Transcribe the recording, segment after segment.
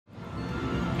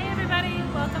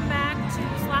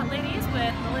ladies,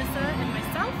 with Melissa and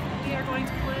myself. We are going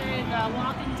to play the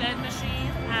Walking Dead machine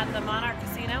at the Monarch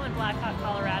Casino in Blackhawk,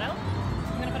 Colorado.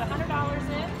 We're going to put $100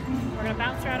 in. We're going to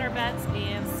bounce around our bets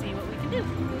and see what we can do.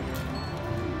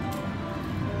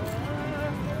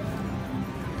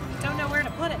 Don't know where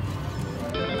to put it.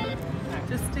 Right,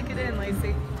 just stick it in,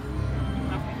 Lacey.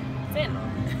 Okay, it's in.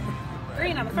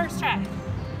 Green on the first track.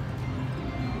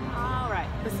 All right.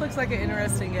 This looks like an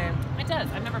interesting game. It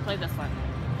does. I've never played this one.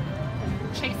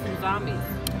 Chasing zombies.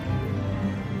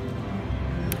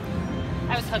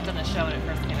 I was hooked on the show when it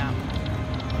first came out.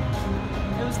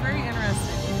 It was very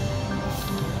interesting.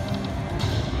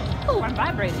 Oh, I'm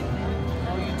vibrating.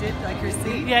 Oh, you did? Like your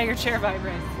seat? Yeah, your chair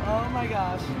vibrates. Oh my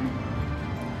gosh.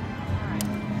 Alright.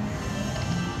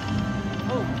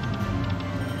 Oh.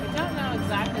 I don't know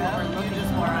exactly what we're looking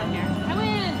for on here. I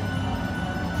win!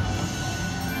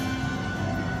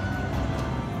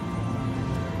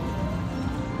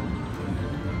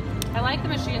 I like the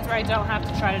machines where I don't have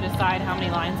to try to decide how many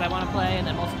lines I want to play and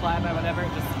then multiply by whatever.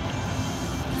 Just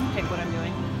pick what I'm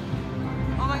doing.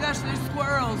 Oh my gosh, there's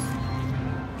squirrels.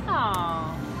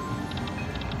 Aww.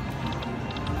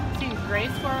 I've seen gray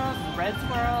squirrels, red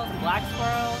squirrels, black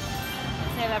squirrels. I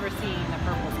say I've ever seen a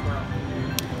purple squirrel.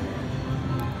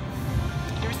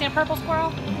 You ever seen a purple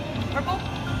squirrel? Purple?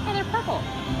 Yeah, they're purple.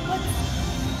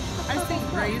 I've seen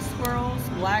gray squirrels,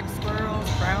 black squirrels,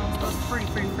 brown squirrels.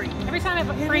 Free. Every time I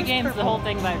put free games, the whole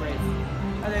thing vibrates.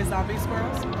 Are they zombie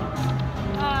squirrels? Do you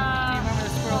remember the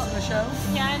squirrels in the show?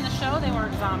 Yeah, in the show they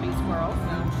weren't zombie squirrels.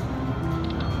 No.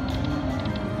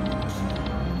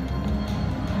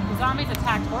 The zombies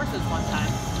attacked horses one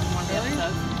time. One of the Really?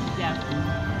 episodes. Yeah.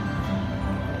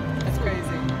 That's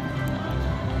crazy.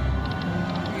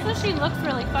 This machine looks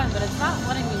really fun, but it's not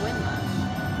letting me win much.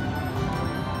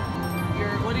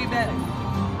 What are you betting?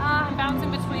 I'm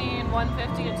bouncing between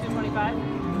 150 and 225.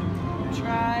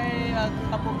 Try a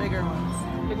couple bigger ones.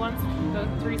 Big ones? Go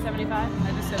 375.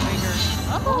 I just said bigger.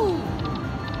 Oh!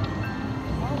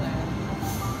 Well then.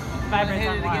 Vibrates hit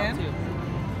on it wild again? too.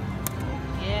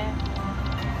 Yeah.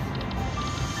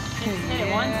 You just hit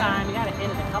it one time, you gotta hit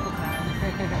it a couple times.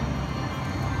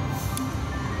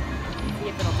 See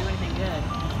if it'll do anything good.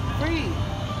 Free.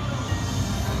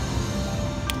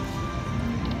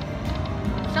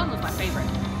 Sheldon was my favorite.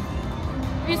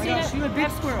 Have you seen it? You had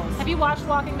big squirrels. Have you watched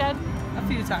Walking Dead? A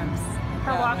few times.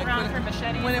 Her walk like around with her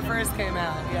machetes? When it first came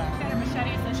out, yeah. She had her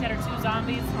machetes and then she had her two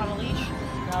zombies on a leash.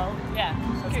 No? Yeah.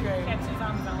 That's She great. had two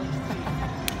zombies on a leash too.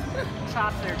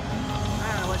 Chopped their, I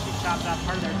don't know what she chopped off,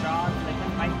 part of their jaws so they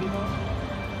couldn't fight people.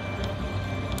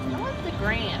 I want the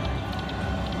grand.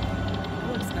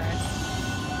 It looks nice.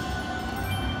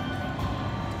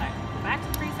 Alright, back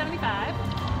to 375.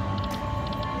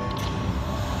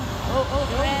 What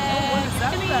is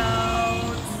that about?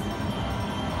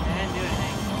 I didn't do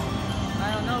anything.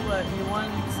 I don't know, but you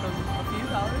won a few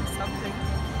dollars, something.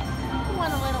 I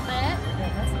won a little bit.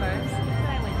 Yeah, that's nice. What did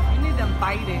I win? You need them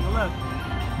fighting. Look.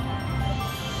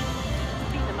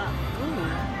 Beat them up. Ooh.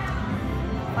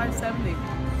 570.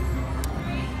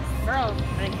 Girl,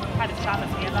 I had to chop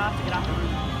his hand off to get off the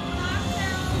roof.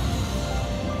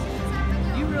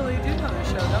 You really do know the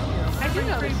show, don't you? I do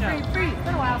know the show. Free. It's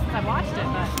been a while since I watched it,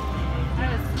 but I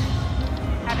was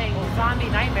having zombie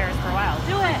nightmares for a while.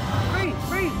 Do it!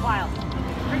 Free. Wild.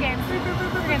 Free games. Free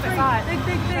games. I saw it.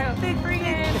 Big free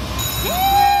games.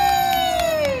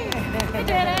 Yay! I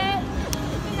did it!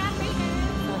 We got free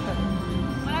games.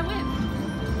 But I win.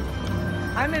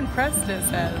 I'm impressed, it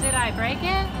says. Did I break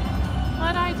it?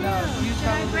 What'd I do? No, you did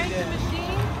I probably break did. the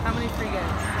machine? How many free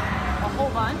games? A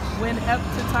whole bunch. Win up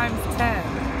to times 10.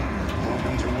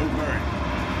 Welcome to Woodbury.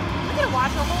 We're gonna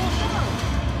watch a whole show.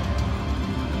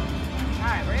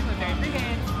 Alright, we're in Woodbury. 3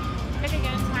 games. Pick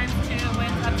again times 2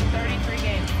 wins up to 33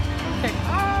 games. Pick.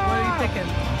 What are you picking?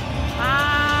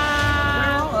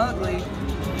 They're all ugly.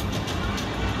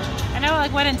 I know,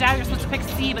 like, when in doubt, you're supposed to pick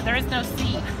C, but there is no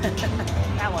C.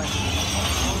 That one.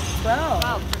 12.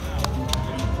 12.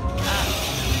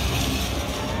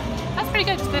 That's pretty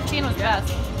good, because 15 was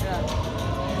best. Yeah.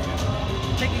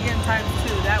 Pick again times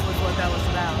 2. That was what that was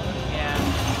about. Yeah.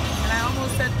 And I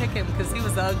almost said pick him because he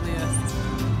was the ugliest.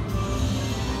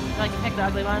 You like to pick the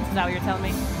ugly ones? Is that what you're telling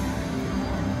me?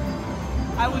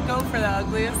 I would go for the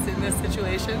ugliest in this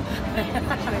situation.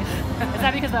 Is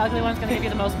that because the ugly one's going to give you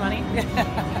the most money?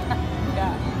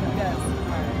 Yeah. Yes.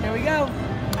 Here we go.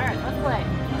 All right, let's play.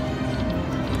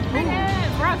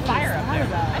 We're on fire up there.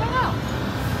 I don't know.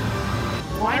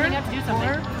 Winding up to do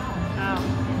something.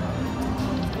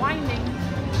 Winding.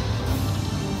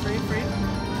 Free.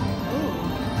 Ooh.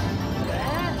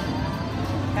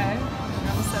 Okay. I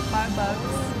almost said $5.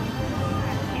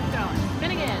 Keep going.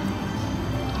 Spin again.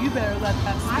 You better let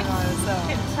that spin on its I own.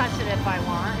 can touch it if I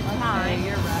want. It's Okay, mine.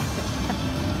 you're right.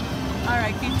 All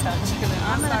right, keep touching it.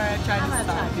 I'm sorry I tried to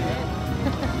stop you.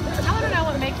 I want to know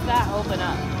what makes that open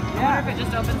up. I Yeah. wonder if it just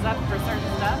opens up for certain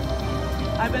stuff.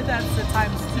 I bet that's the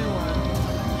 ×2 one.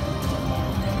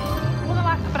 Well,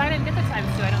 but I didn't get the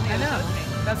times 2. I don't think I it know. showed me.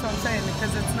 That's what I'm saying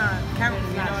because it's not counting. It's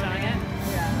You not know what I showing mean?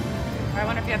 it? Yeah. Or I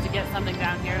wonder if you have to get something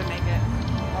down here to make it.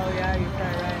 Oh yeah, you're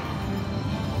probably right.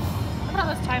 What about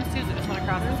those times 2s that just went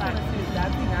across the There's side? one or two.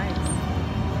 That'd be nice.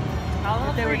 All If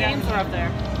the they were free down games here. are up there.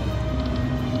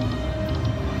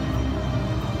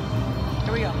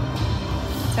 Here we go.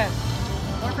 10.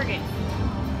 More free games.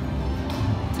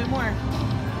 2 more.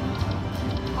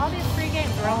 All these free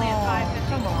games are only at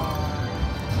 $5.50. Come on.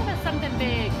 What about something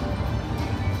big?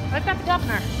 I've got the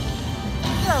governor.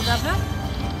 Hello, governor.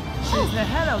 She's the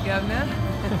hello, governor.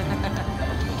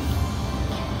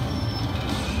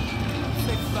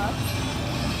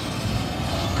 $6.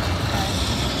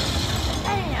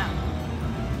 Damn.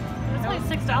 It was only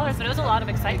 $6, but it was a lot of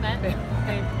excitement.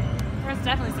 Hey, There was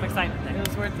definitely some excitement there. it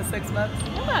was worth the $6, It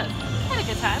was. Had a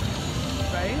good time.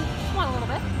 right? Just want a little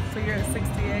bit. So you're at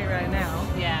 68 right now.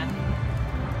 Yeah.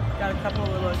 Got a couple of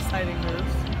little exciting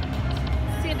moves.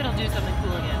 See if it'll do something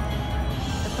cool again.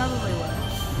 It probably will.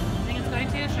 Think it's going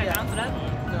to? Should I Yeah. bounce it up?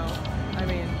 No, I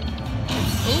mean,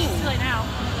 It's too late now.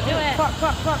 Do it. Clock,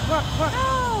 clock, clock, clock, clock.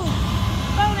 No!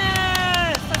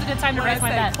 Bonus! That's a good time to What I raise my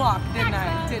said bet. clock, didn't I?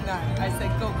 Excellent. Didn't I? I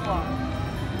said go clock.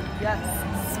 Yes.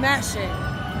 Smashing.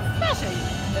 Smashing.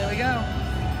 There we go.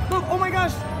 Look, oh my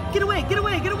gosh. Get away, get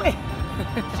away, get away.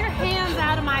 Get your hands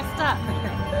out of my stuff.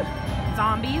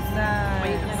 Zombies. Nice.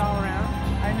 Waving it all around.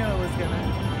 I knew it was gonna.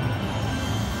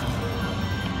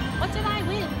 What did I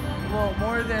win? Well,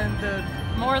 more than the.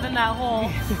 More than that whole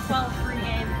 12 free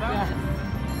games bonus. Yeah.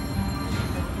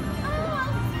 Oh,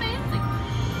 that's fancy.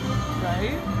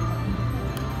 Right?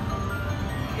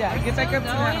 Yeah, We're get back still up to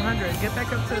that going. 100. Get back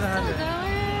up to the 100. Still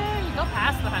going. You go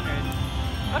past the 100.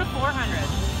 Go to 400.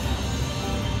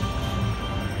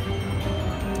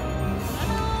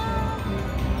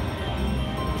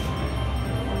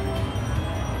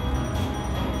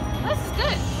 This is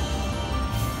good.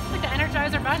 It's like the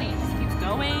Energizer Bunny. It just keeps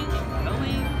going,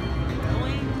 going,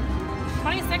 going.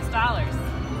 $26.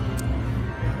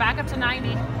 Back up to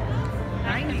 90. 90.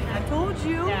 I told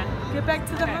you. Yeah. Get back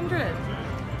to the Okay. 100.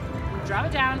 Drop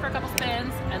it down for a couple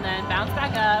spins, and then bounce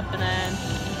back up, and then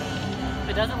if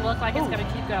it doesn't look like it's Ooh. going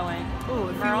to keep going. Ooh,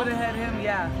 if you Merle? would have had him,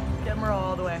 yeah. Get Merle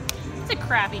all the way. He's a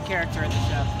crappy character in the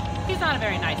show. He's not a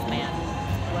very nice man.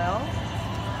 Well,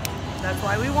 that's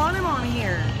why we want him on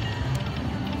here.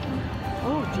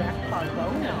 Oh, jackpot No,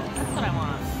 bonus. that's what I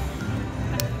want.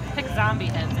 Pick zombie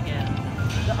heads again.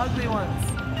 The ugly ones.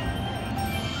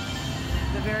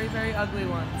 The very, very ugly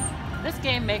ones. This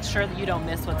game makes sure that you don't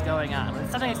miss what's going on. When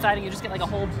it's something exciting, you just get like a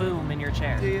whole boom in your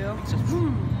chair. Do you? It's just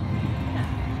boom.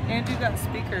 And you got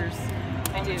speakers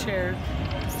I on do. the chair.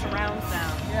 Surround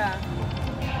sound. Yeah.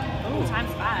 Ooh,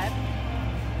 times 5.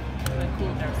 Would have been cool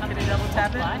if there was something. Can you double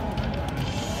tap it? multiply.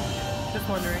 Just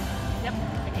wondering. Yep, I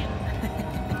can.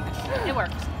 It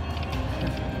works.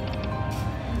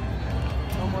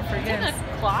 No more free Didn't games. the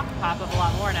clock pop up a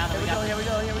lot more now that Here we we go, got here we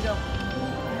go, here we go.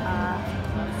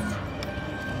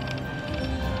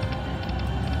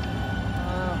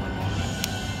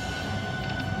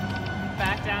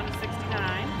 back down to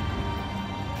 69.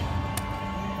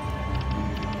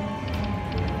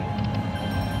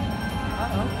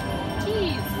 Uh-oh.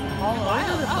 Keys. All Wild.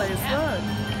 over the Oh, place, yeah. look.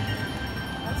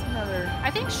 That's another. I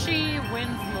think she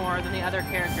wins more than the other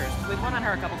characters. We've won on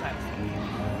her a couple times.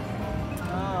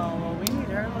 Oh, well, we need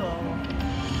her little.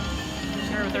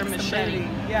 Her with her machete.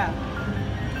 Yeah.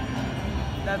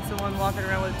 That's the one walking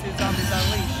around with 2 zombies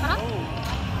on leash. Uh-huh. Oh.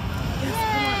 Yes,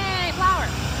 come on. Yay! Flower!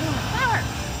 Flower!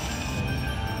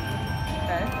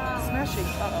 Okay. Smashing.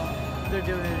 Uh-oh. They're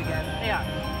doing it again. They are.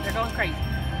 They're going crazy.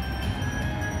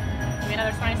 Give me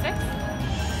another 26?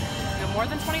 Go more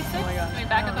than 26? Oh my gosh. Can we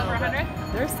back I up don't over know, 100?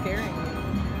 but They're scaring me.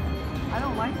 I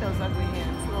don't like those ugly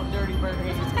hands. Little dirty bird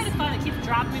hands. It's kind of fun. It keeps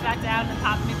dropping me back down and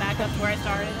popping me back up to where I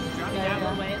started. Dropping me Yeah, down a yeah.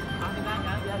 little ways, popping me back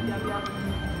up. Yep.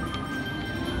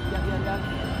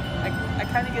 I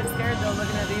kind of get scared though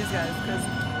looking at these guys because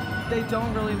they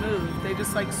don't really move. They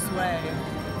just like sway.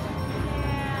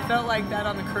 Felt like that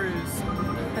on the cruise.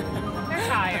 They're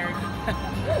tired.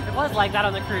 It was like that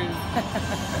on the cruise.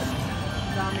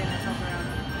 Zombie myself around.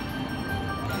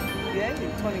 Yay,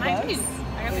 20 Thank bucks. you.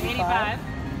 I got the 85.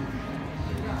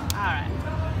 Alright.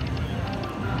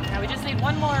 Now we just need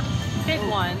one more big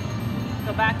one.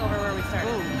 Go back over where we started.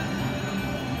 Ooh.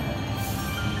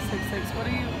 6. What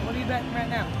are you betting right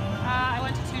now? I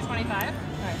went to 225.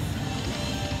 Nice.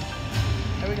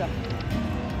 Are we we go.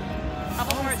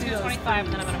 Couple more at 225,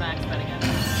 and then I'm gonna max bet again.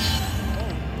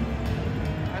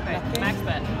 Okay, Nothing. max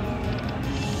bet.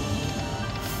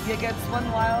 You get one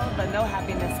wild, but no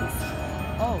happinesses.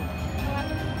 Oh.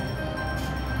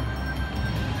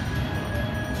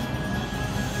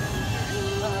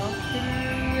 Uh-oh.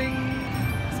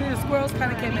 See, the squirrels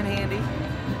kind of came in handy.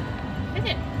 They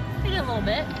did. They did a little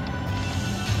bit.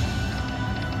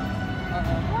 I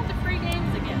want the free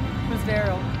games again. Who's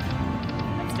Daryl?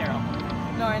 That's Daryl.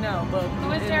 No, I know, but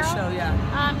Who is in Daryl? the show,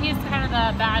 yeah. He's kind of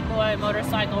the bad boy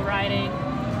motorcycle riding.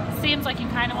 Seems like you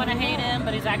kind of want to hate him,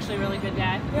 but he's actually a really good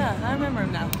guy. Yeah, I remember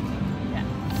him now. Yeah.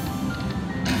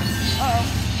 Uh-oh.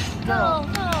 No,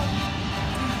 no.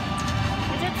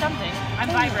 I did something. I'm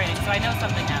vibrating, so I know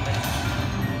something happened.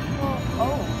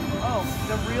 Oh,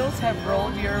 the reels have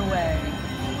rolled your way.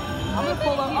 I'm gonna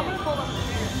pull up. I'm gonna pull up the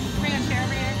chair. Bring a chair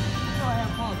over here. Go ahead,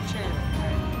 pull up the chair.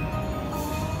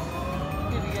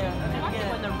 Here we go. I like it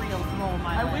when the reels roll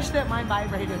my I way. wish that mine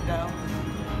vibrated though.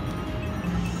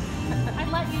 I'd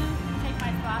let you take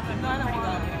my spot, but No, I don't pretty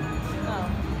want well. to. No,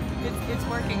 it's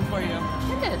working for you.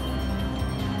 It is.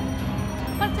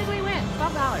 What did we win? $12.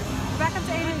 We're back up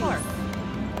to 84.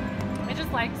 It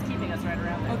just likes keeping us right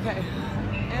around there. Okay.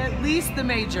 At least the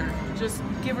major. Just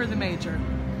give her the major.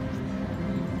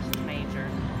 Major.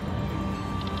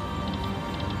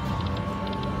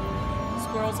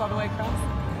 Squirrels all the way across.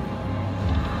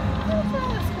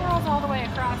 The squirrels all the way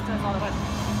across does all the way. I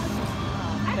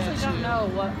actually don't know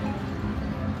what. I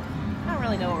don't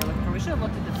really know what we're looking for. We should have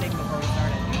looked at the thing before we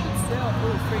started. Still,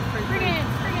 ooh, free. Free games,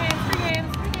 free games, free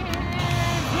games, free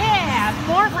games. Yeah,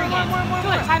 more free games. Do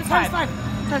it, times five.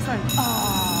 Times five.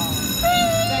 Oh,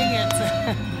 dang it.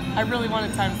 I really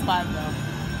wanted times 5 though.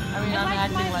 I mean, I'm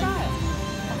acting like it.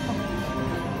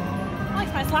 I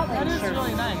like my slot That line is shirt.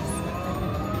 really nice.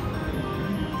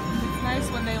 It's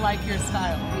nice when they like your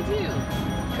style. I do.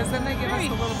 Because then they give us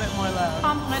a little bit more love.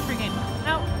 Complimentary game.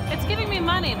 No, it's giving me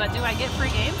money, but do I get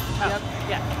free games? Oh, Yep.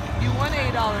 yeah. You won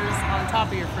 $8 on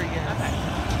top of your free gift. Okay.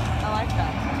 I like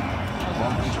that.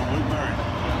 Welcome to Woodbury.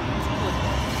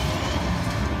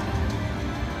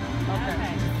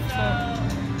 Okay. So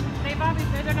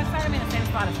they're not starting me in the same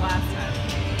spot as last time.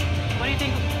 What do you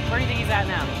think? Where do you think he's at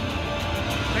now?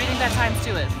 What do you think that times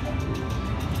 2 is?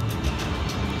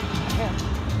 Yeah.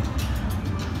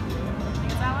 Think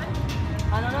it's that one?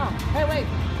 I don't know. Hey, wait.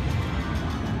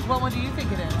 What one do you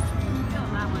think it is? I'm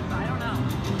feeling that one, but I don't know.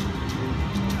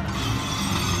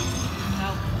 No.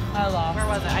 I lost. Where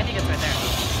was it? I think it's right there.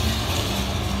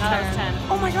 No, that was 10.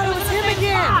 Oh my god, it was in the him same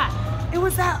again. spot. It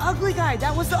was that ugly guy.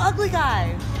 That was the ugly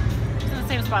guy. It's in the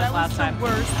same spot as That was last time. the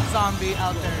worst zombie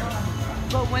out there.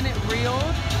 But when it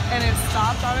reeled and it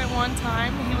stopped on it one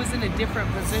time, he was in a different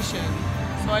position.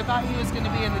 So I thought he was going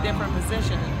to be in a different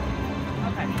position.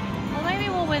 Okay. Well, maybe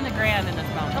we'll win the grand in this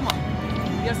round. Come on.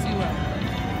 Yes, you will.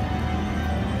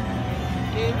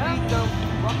 Here we go.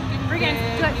 Walking Free games.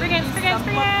 Do it. Free games. Free games.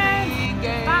 Free games.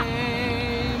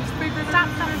 Stop.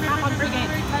 Stop. Stop on free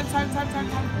games. Time.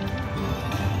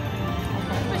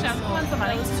 Push up. Won some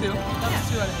money. That was 2. That was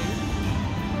 2 out of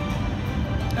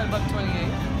 8. Got about 28.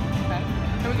 Okay.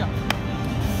 Here we go.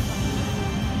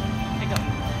 Okay, go.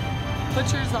 Put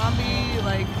your zombie,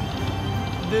 like,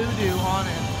 voodoo on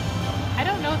it. I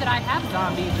don't know that I have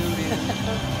zombie voodoo.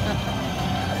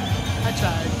 I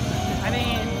tried. I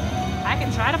mean, I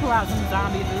can try to pull out some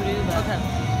zombie voodoo, but Okay.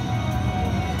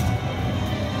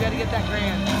 You gotta get that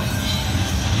grand.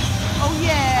 Oh,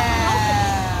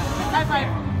 yeah! High five.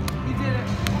 You did it.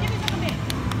 give me some big.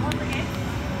 More free games.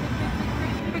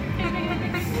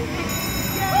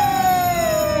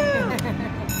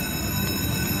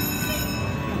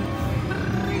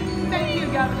 Thank you,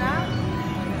 Governor.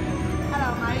 Hello,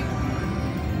 Mike.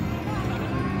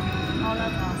 Oh,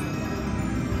 that's awesome.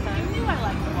 I knew I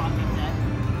liked The Walking Dead.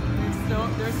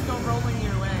 They're still rolling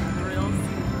your way, the reels.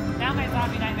 Now my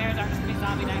zombie nightmares aren't just gonna be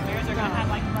zombie nightmares. They're gonna have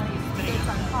like money spinning. It's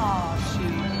like, oh,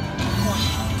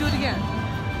 shoot. Do it again.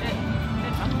 It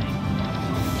did something.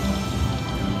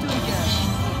 Do it again.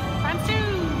 Times 2.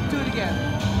 Do it again.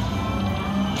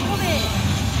 Move it.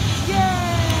 Yay!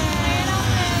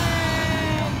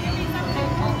 Give me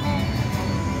something.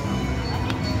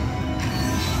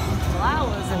 Well, that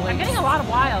was a I'm waste. getting a lot of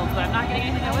wilds, but I'm not getting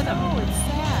anything with them. Oh, it's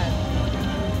sad.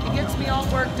 It gets me all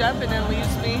worked up and then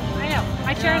leaves me. I know.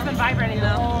 My chair's been vibrating the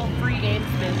whole free game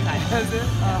spin time. Has it?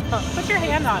 Put your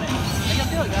hand on it, and you'll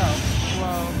feel it go.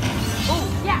 Whoa. Oh,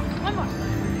 yeah, one more.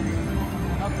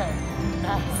 Okay.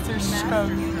 Master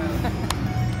stroke.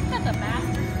 Got the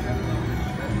master stroke.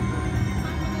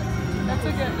 That's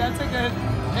a good,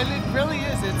 and it really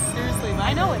is. It's seriously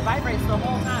I know, it vibrates the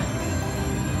whole time.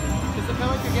 Is it feel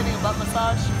like you're getting a butt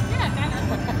massage? Yeah, kind of.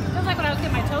 Feels like when I was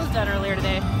getting my toes done earlier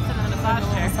today, sitting in the massage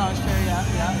chair. Massage chair, yeah.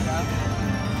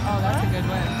 Oh, that's a good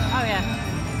win. Oh yeah.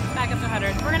 Back up to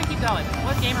 100. We're gonna keep going.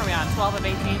 What game are we on? 12 of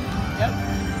 18? Yep.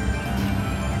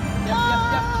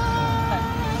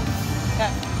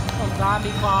 Okay. Little zombie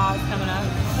claws coming up.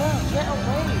 Oh, get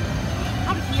away.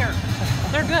 Out of here.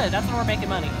 They're good. That's when we're making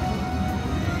money.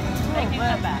 They can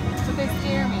come back. But they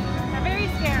scare me. They're very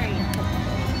scary.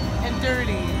 And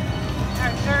dirty.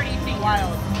 They're dirty fingers.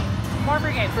 Wild. More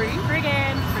free games. Free? Free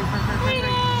games. Free.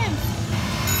 Games.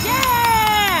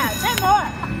 Yeah! 10 more.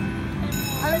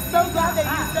 I'm so glad that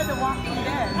you said The Walking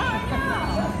Dead.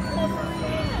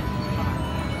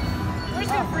 We're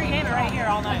just gonna free game it right here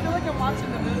all I night. feel like I'm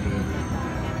watching the movie.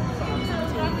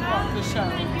 The show.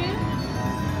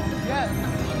 Yes.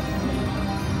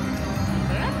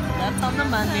 That's on the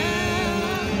Monday.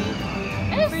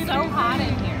 It is so hot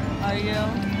in here. Are you?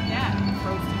 Yeah.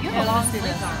 You Yeah, have a long let's see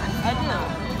sleeve this. on. I do.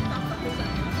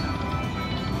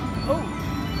 Oh,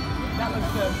 that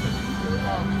looks good.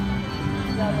 Oh,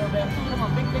 got a little bit. Come on,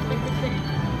 big. I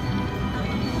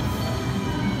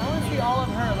want to see all of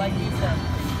her, like you said.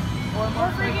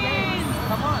 More free games.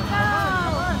 Come on. We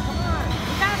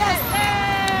got this.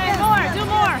 Hey! Do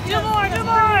more.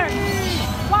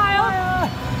 Wild.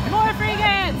 More free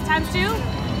games. Times 2. Woo!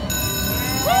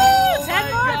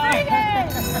 10 more free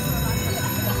games.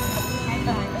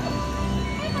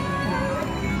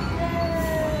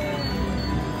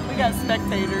 We got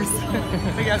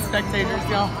spectators.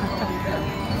 Y'all.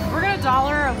 We're gonna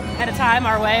dollar at a time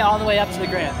our way all the way up to the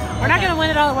grand. We're not gonna win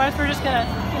it all at once. We're just gonna,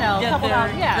 a Get couple there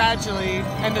dollars. Yeah. gradually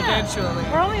and eventually.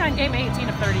 We're only on game 18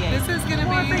 of 38. This is gonna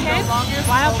More be free the games. longest.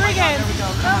 Wild Oh free my God, games. there we go.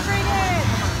 Go Come on. free games.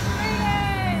 Free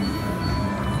games.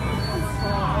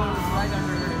 Oh, right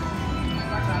under her.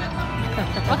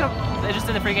 Look at they just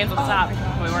did the free games on the top.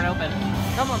 my We weren't open.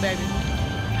 Come on, baby.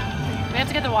 We have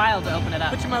to get the wild to open it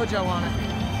up. Put your mojo on it.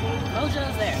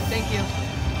 Mojo's there. Thank you.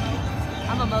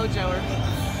 I'm a mojoer.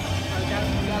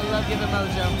 Gotta love giving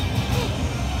mojo.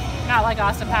 Not like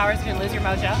Austin Powers, you can lose your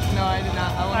mojo. No, I did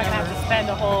not. I will You're not gonna have never. to spend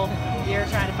a whole year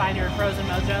trying to find your frozen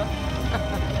mojo.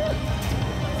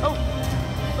 Oh,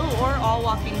 or All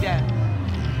Walking Dead.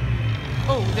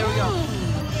 Oh, there we go.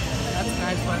 That's a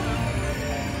nice one.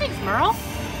 Thanks, Merle.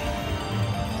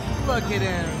 Look at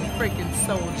him, freaking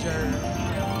soldier.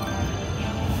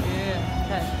 Yeah.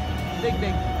 Okay.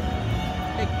 Big.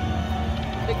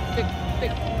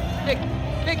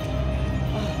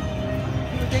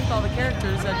 You would think all the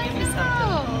characters would give you something.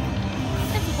 Oh,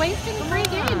 it's wasting free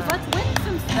games. Let's win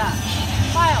some stuff.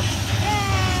 Wild. Yay!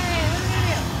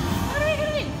 What are we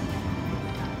gonna do?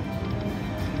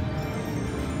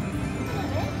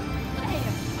 Hey,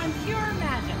 I'm pure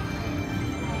magic.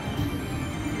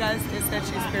 You guys, it said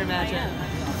she's pure magic.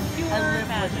 Pure I live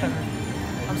magic. with her.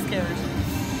 I'm scared.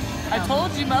 I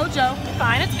told you, mojo.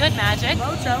 Fine, it's good magic.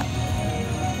 Mojo.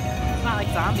 It's not like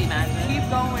zombie magic. Keep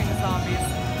going, zombies.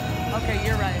 Okay,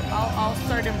 you're right. I'll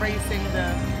start embracing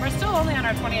the. We're still only on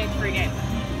our 28th free game.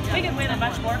 We can win a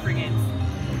bunch more free games.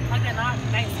 Like that,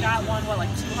 Nate Scott won what, like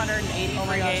 280 Oh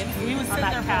my free gosh. games. We was on sitting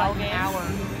that there for cow like an game. hour,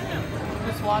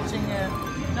 just watching it.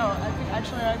 No, I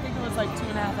think it was like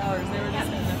 2.5 hours. They were just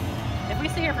sitting there. If we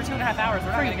sit here for 2.5 hours,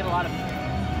 we're not gonna get a lot of.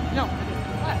 No.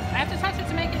 What? I have to touch it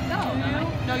to make it go. don't I?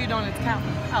 No, you don't. It's counting.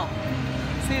 Oh.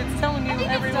 See, it's telling you I think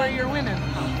it's everywhere done. you're winning.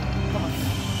 Come on.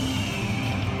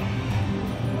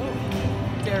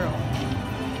 Daryl.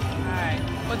 All right.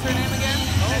 What's her name again?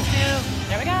 Let's do.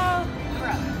 There we go. We're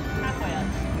up. Halfway up.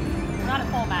 We're not at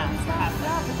full mass. We're halfway.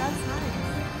 Yeah, but that's nice.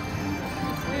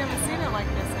 We haven't seen it like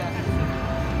this yet.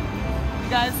 You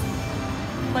guys,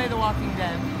 play The Walking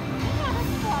Dead. Yeah,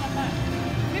 this is a lot of fun.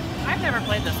 I've never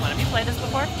played this one. Have you played this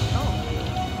before? Oh.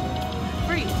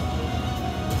 Free.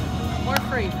 More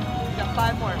free. We got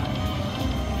 5 more.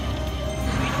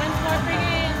 We win more free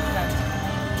games.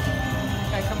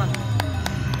 Okay, come on.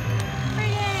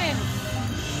 Free games.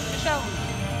 The show.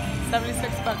 $76.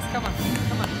 Come on.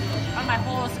 On my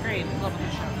whole screen. Love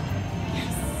the show.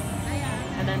 Yes.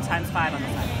 And then times 5 on the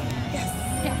side. Yes.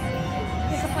 Yeah.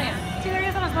 It's a plan. See, there he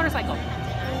is on his motorcycle.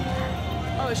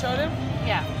 Oh, it showed him?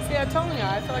 Yeah. See, I told you.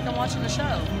 I feel like I'm watching the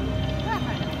show.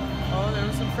 Oh, there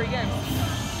was some free games.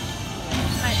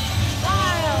 Nice.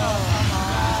 Wild.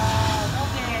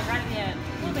 Okay, right at the end.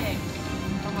 Blue big.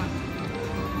 Come on.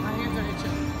 My hands are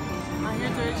itching. My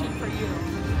hands are itching for you.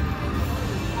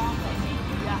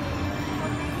 Yeah.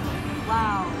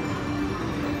 Wow.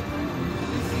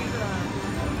 You see the...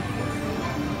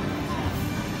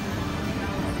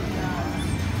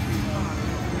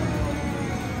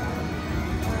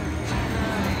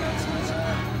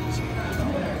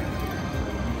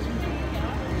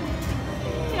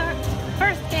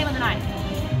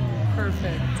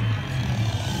 Perfect.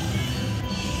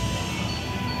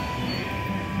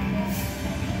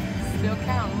 Still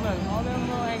counting. Look, all them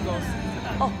little angles.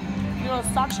 Oh, you know,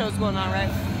 stock show's going on, right?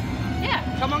 Yeah.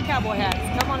 Come on, cowboy hats.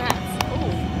 Come on, hats.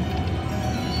 Ooh.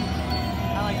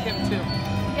 I like him too.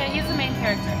 Yeah, he's the main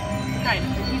character. Kind of.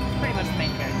 He's pretty much the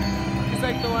main character. He's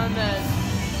like the one that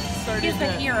started He's the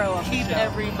to hero of the keep show.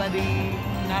 everybody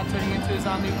not turning into a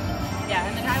zombie. Yeah,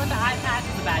 and the guy with the eye patch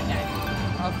is the bad guy.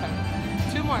 Okay.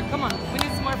 2 more. Come on. We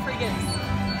need some more free games.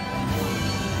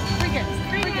 Free games.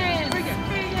 Free games. Free games.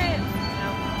 Free games. No.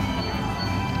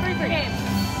 Free Games.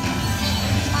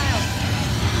 Smile.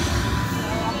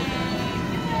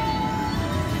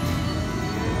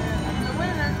 That's the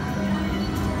winner.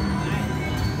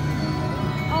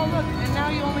 Oh, look. And now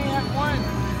you only have one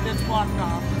that's blocked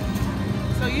off.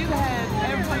 So you've had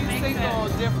every single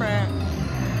different.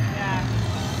 Yeah.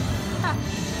 Huh.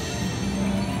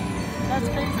 That's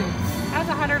crazy. That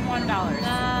was $101 on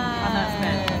that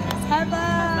spin. High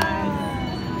five.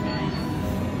 Nice.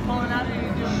 Pulling out and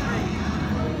you're doing great.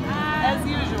 As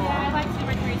usual. Yeah, I like 2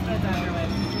 or 3 spins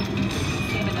afterwards.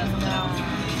 See if it doesn't know.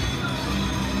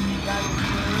 That is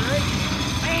great.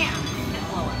 Bam! Hit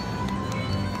lower.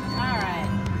 Alright.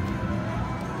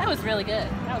 That was really good.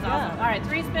 That was awesome. Alright,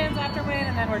 3 spins after win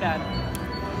and then we're done.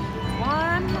 1.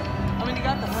 I mean, you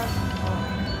got the hunt.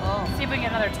 Oh. See if we can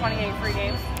get another 28 free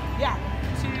games. Yeah.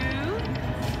 2.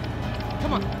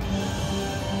 Come on.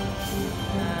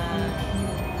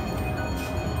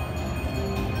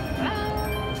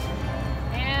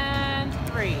 And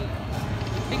 3.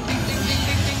 Ding, ding, ding, ding,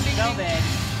 ding, ding, ding. Go ding. big.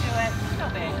 Do it. Go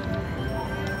big.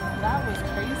 That was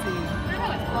crazy. I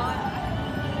know it's fun.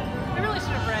 I really should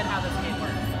have read how this game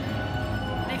works.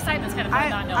 The excitement's kind of fun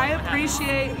not knowing I what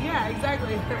appreciate, yeah,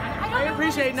 exactly. I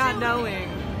appreciate not knowing.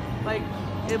 Like,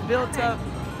 it built up.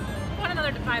 I want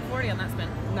another 540 on that spin.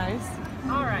 Nice.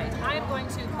 All right, I am going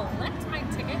to collect my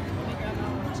ticket. Let me grab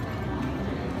that one.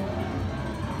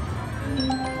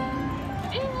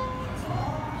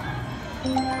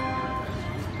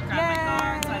 Grab my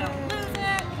card so I don't lose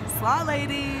it. Slot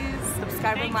ladies.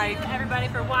 Subscribe to Thank my. you, everybody,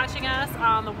 for watching us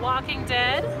on The Walking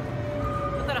Dead.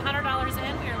 We put $100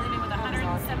 in. We are leaving with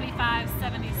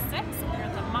 $175.76. We're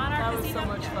at the Monarch That was Casino. so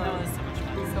much fun. That was so much fun.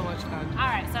 So much fun. All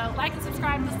right, so like and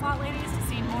subscribe to Slot Ladies to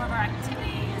see more of our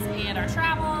activities and our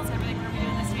travels, everything we're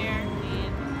doing this year. And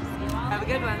see you all. Have a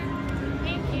good one.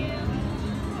 Thank you.